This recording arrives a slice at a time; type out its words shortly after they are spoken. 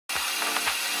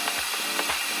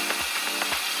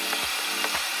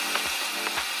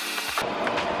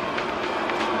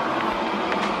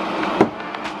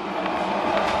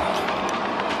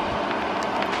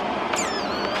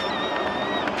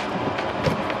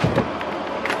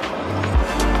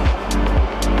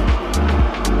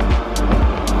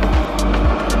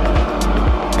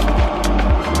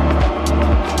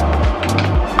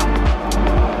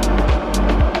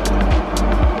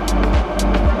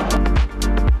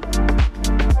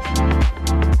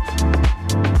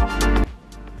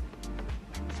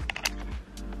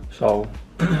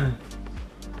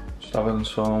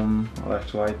some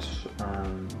electrolytes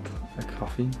and a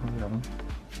coffee. What are we having?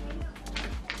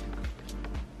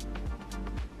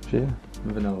 So yeah,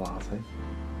 vanilla latte.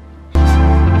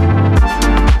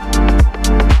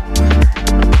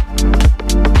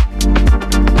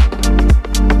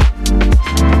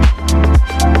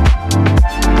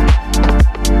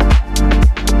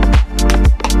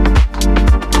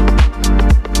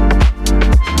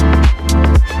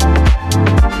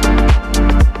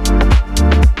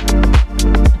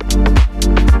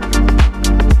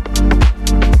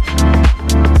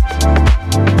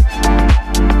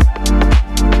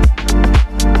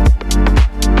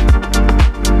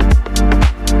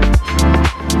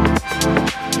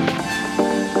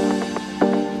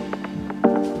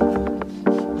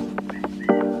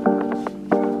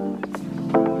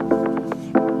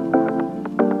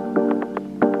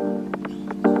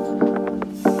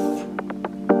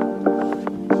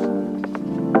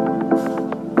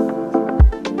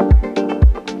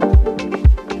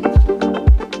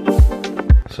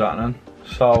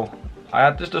 So I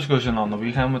had this discussion on the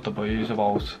weekend with the boys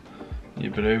about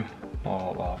your brew,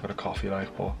 or well, I've got a coffee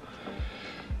like, but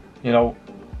you know,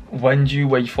 when do you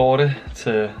wait for it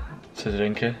to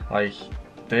drink it? Like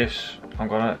this,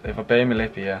 if I burn my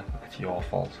lip here, it's your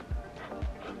fault.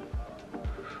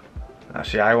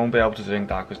 See, I won't be able to drink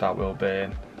that because that will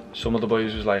burn. Some of the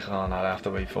boys was like, oh no, I have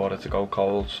to wait for it to go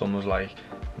cold. Some was like,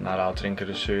 nah, I'll drink it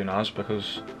as soon as,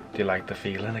 because they like the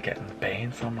feeling of getting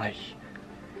burnt. So I'm like,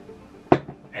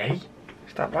 hey,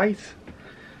 is that right?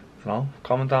 You know,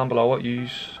 comment down below what you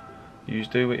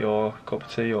do with your cup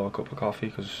of tea or cup of coffee,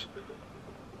 because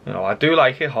you know, I do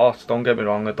like it hot, don't get me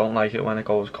wrong, I don't like it when it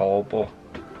goes cold, but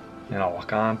you know, I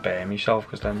can't burn myself,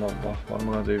 because then what am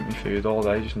I going to do with my food all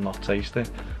day? Just not taste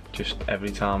it. Just every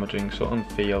time I drink something,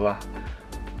 feel that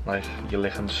like you're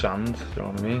licking sand, do you know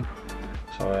what I mean?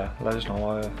 So let us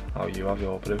know how you have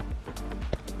your brew.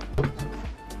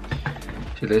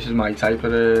 See, this is my type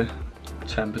of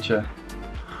temperature.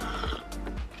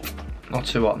 Not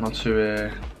too hot, not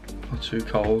too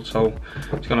cold. So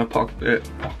just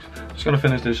gonna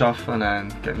finish this off and then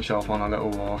get myself on a little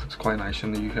walk. It's quite nice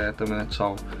in the UK at the minute,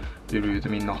 so it'd be rude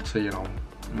of me not to, you know,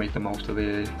 make the most of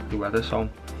the weather. So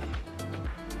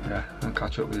yeah, I'll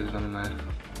catch up with you when I'm there.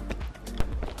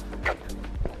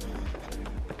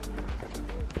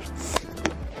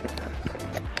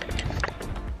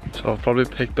 So I've probably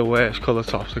picked the worst colour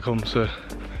tops to come to,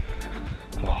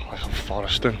 well, like I'm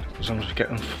foresting, because I'm just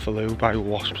getting flew by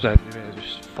wasps everywhere,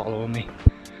 just following me.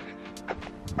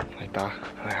 Like that,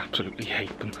 and I absolutely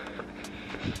hate them.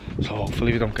 So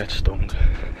hopefully we don't get stung.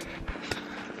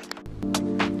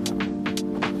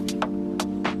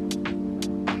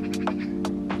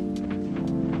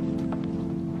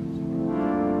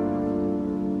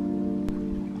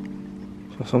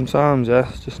 So sometimes, yeah,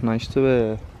 it's just nice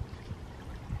to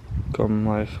come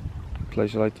like a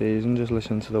place like these and just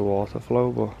listen to the water flow,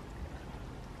 but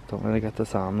don't really get the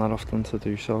time that often to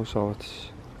do so. So it's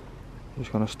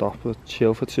just gonna stop and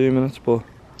chill for 2 minutes. But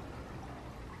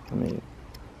I mean,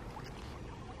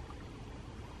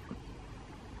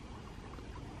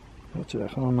 what do you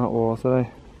reckon on that water?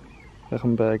 I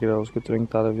reckon Bear Grylls could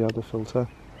drink that if you had a filter.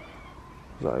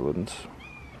 'Cause I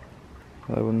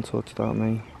wouldn't touch that,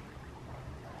 mate.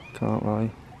 Can't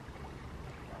lie.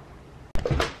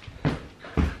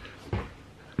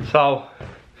 So,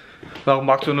 welcome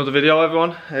back to another video,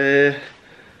 everyone.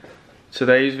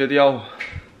 Today's video,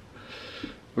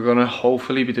 we're gonna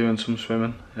hopefully be doing some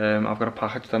swimming. I've got a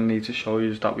package that I need to show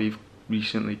you that we've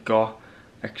recently got.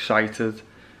 Excited.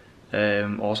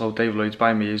 Also, Dave Lloyd's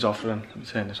by me is offering. Let me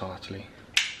turn this on actually.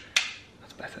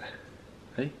 That's better.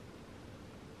 Hey?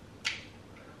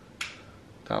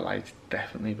 That light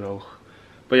definitely broke.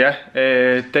 But yeah,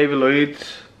 David Lloyd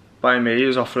by me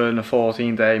is offering a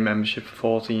 14-day membership for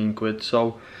 14 quid,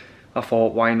 so I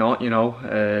thought why not, you know.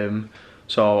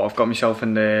 So I've got myself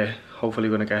in there, hopefully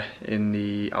gonna get in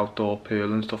the outdoor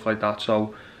pool and stuff like that,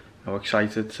 so I'm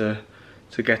excited to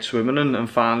get swimming and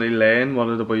finally learn.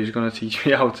 One of the boys is gonna teach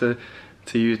me how to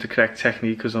use the correct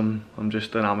technique, because I'm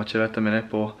just an amateur at the minute,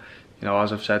 but you know,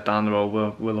 as I've said, down the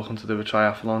road we're looking to do a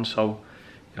triathlon, so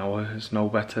you know, there's no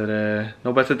better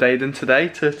day than today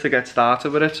to get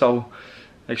started with it. So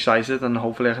excited, and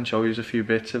hopefully I can show you a few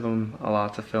bits if I'm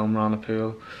allowed to film around the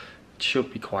pool. It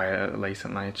should be quiet late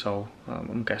at night, so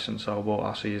I'm guessing so, but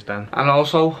I'll see you then. And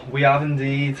also, we have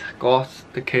indeed got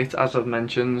the kit, as I've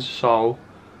mentioned. So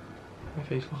my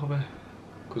face look a bit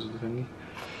because of the thingy.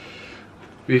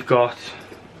 We've got,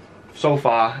 so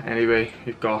far anyway,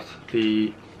 we've got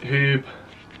the hoob,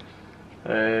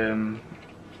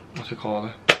 what's it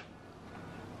called,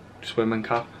 swimming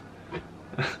cap.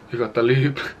 We've got the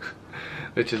lube,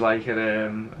 which is like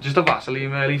just a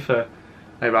Vaseline really for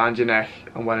like around your neck,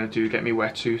 and when I do get my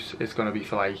wetsuit, it's gonna be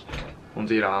for like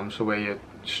under your arms, so where you're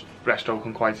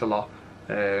breaststroking quite a lot.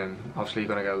 Obviously you're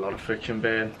gonna get a lot of friction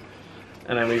burn.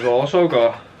 And then we've also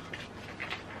got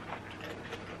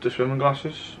the swimming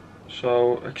glasses.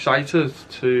 So excited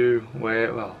to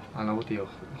wear. Well, I know what they look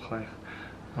like.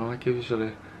 I might give you sort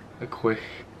of a quick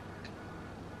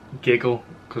giggle,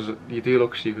 because you do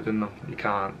look stupid in them. You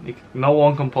can't. No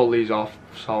one can pull these off.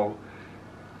 So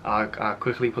I'll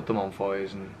quickly put them on for you,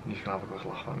 and you can have a quick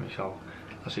laugh at me. So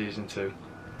that's season 2.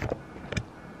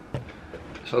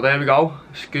 So there we go,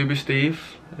 Scuba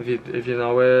Steve. If you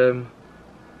know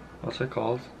what's it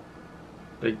called?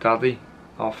 Big Daddy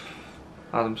off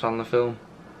Adam Sandler film.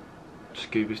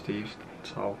 Scuba Steve.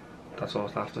 So that's all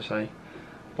I have to say.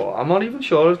 But I'm not even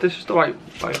sure if this is the right,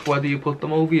 like whether you put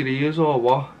them over your ears or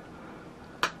what.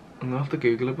 I'm gonna have to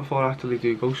Google it before I actually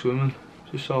do go swimming,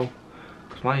 just so,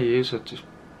 because my ears are just,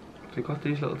 they've got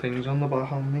these little things on the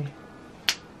back on me.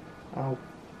 Ow.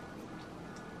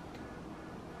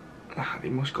 They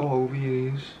must go over your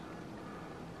ears,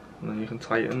 and then you can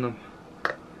tighten them.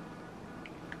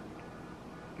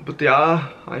 But they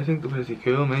are, I think they're pretty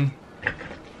cool, mate.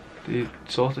 They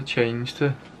sort of change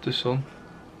to the sun,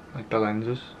 like the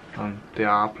lenses, and they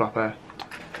are proper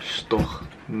stuck.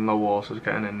 No water's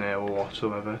getting in there or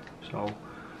whatsoever. So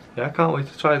yeah, I can't wait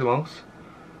to try them out.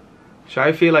 So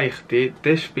I feel like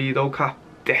this speedo cap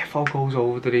defo goes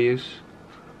over the ears.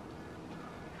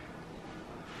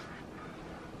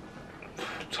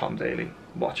 Tom Daly,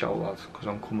 watch out lads, because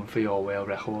I'm coming for your world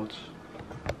records.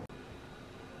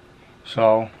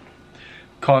 So,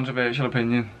 controversial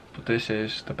opinion, but this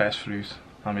is the best fruit.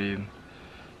 I mean,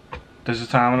 there's a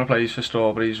time and a place for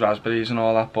strawberries, raspberries and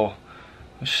all that, but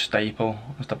a staple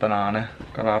is the banana.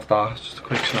 Gonna have that, just a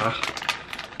quick snack.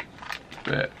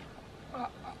 But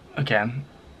again,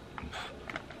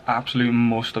 absolute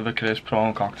must of a crisp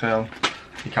prawn cocktail.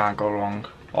 You can't go wrong.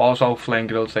 Also, flame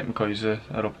grilled steak and kaiser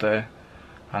are up there.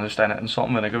 And just anything, salt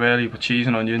and vinegar really, but cheese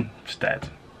and onion, it's dead.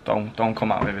 Don't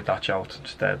come at me with that shout,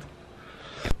 it's dead.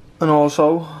 And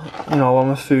also, you know,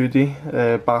 I'm a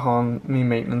foodie, back on me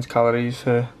maintenance calories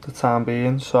for the time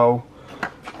being, so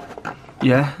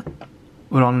yeah,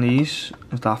 we're on these,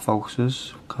 if that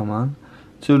focuses, come on.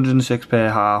 206 per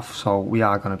half, so we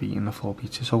are going to be eating the full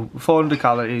pizza. So 400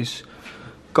 calories,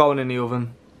 going in the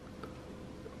oven.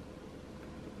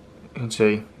 You can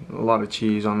see a lot of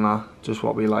cheese on that, just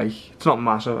what we like. It's not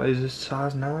massive, is it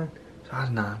size 9? Size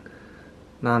 9.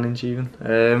 9 inch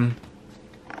even.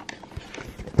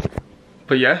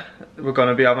 But yeah, we're going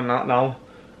to be having that now.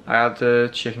 I had the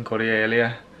chicken curry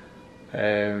earlier.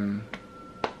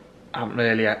 I haven't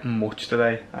really eaten much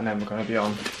today, and then we're going to be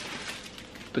on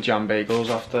the jam bagels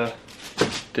after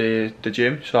the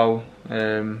gym. So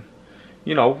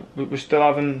you know, we're still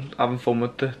having fun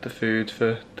with the food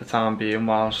for the time being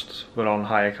whilst we're on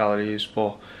higher calories,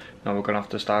 but you know, we're gonna have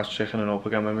to start chickening up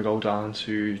again when we go down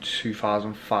to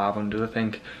 2,500 I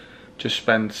think. Just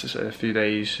spent a few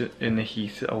days in the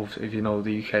heat of, if you know,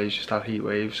 the UK's just had heat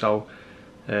wave, so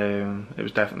it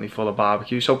was definitely full of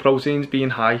barbecue. So proteins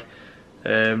being high,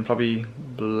 probably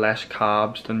less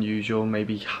carbs than usual,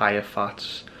 maybe higher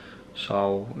fats.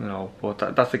 So you know,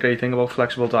 but that's the great thing about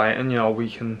flexible dieting. You know, we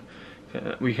can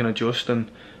adjust, and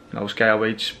you know, scale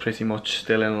weight's pretty much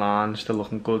still in line, still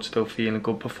looking good, still feeling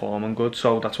good, performing good.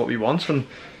 So that's what we want, and you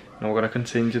know, we're gonna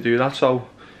continue to do that. So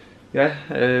yeah,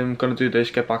 gonna do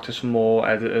this, get back to some more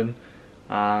editing,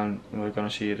 and we're gonna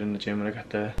see it in the gym when I get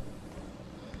there.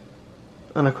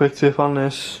 And a quick tip on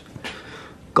this,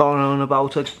 going on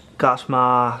about a gas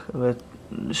mark with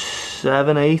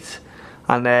 7, 8,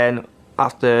 and then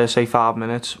after say 5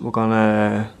 minutes we're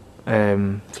gonna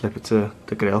flip it to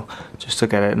the grill just to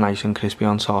get it nice and crispy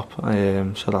on top.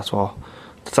 So that's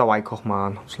how I cook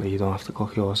mine. Obviously you don't have to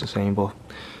cook yours the same, but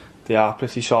they are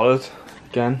pretty solid.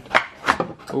 Again,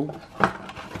 oh,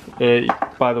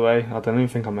 by the way, I don't even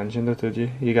think I mentioned it, did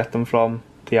you? You get them from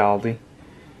the Aldi,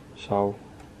 so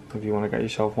if you want to get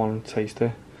yourself one and taste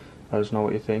it, let us know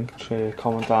what you think.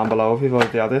 Comment down below if you've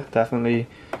already had it. Definitely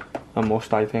a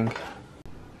must, I think.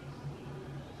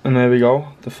 And there we go,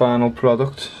 the final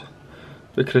product.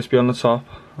 A bit crispy on the top,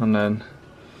 and then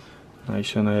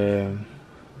nice and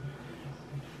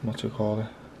what's it called?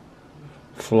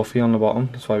 Fluffy on the bottom.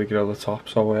 That's why we grill the top.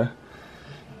 So yeah,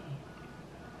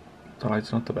 the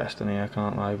light's not the best in here, I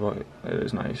can't lie, but it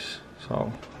is nice.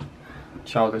 So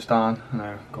chow this down and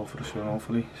then go for the swim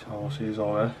hopefully. So I'll see you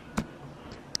all there.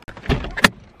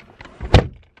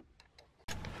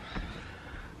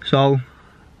 So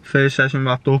first session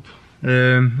wrapped up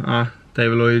at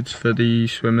David Lloyd's for the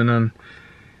swimming and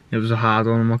it was a hard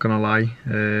one, I'm not gonna lie.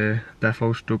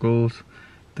 Defo struggled.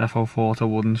 Defo thought I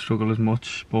wouldn't struggle as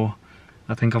much, but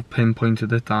I think I've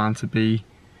pinpointed it down to be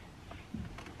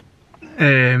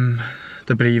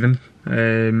the breathing.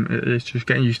 It's just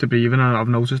getting used to breathing, and I've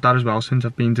noticed that as well since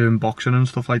I've been doing boxing and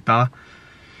stuff like that.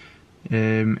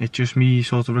 It's just me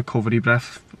sort of recovery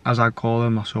breath, as I call it.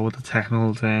 I'm not sure what the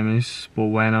technical term is, but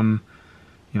when I'm,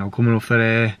 you know, coming up for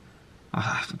air,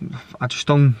 I just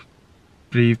don't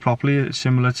breathe properly. It's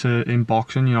similar to in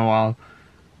boxing, you know, I'll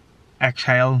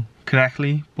exhale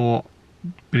correctly, but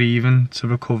breathing to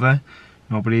recover,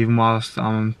 you know, breathing whilst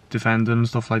I'm defending and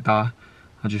stuff like that,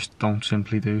 I just don't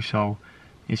simply do. So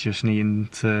it's just needing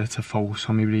to focus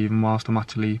on my breathing whilst I'm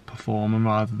actually performing,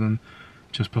 rather than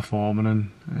just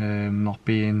performing and not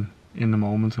being in the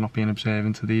moment and not being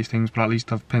observant to these things. But at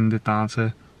least I've pinned it down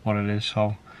to what it is,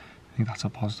 so I think that's a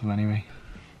positive anyway.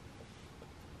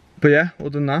 But yeah, other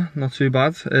than that, not too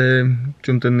bad.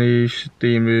 Jumped in the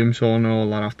steam room, sauna, all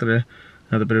that after it.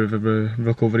 Had a bit of a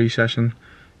recovery session.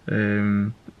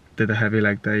 Did a heavy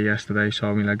leg day yesterday,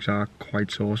 so my legs are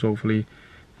quite sore, so hopefully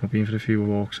I've been for a few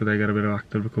walks today, get a bit of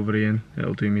active recovery in.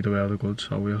 It'll do me the world of good,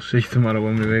 so we'll see tomorrow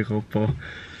when we wake up. But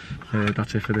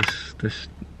that's it for this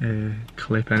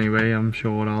clip anyway. I'm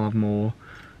sure I'll have more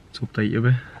to update you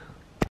with.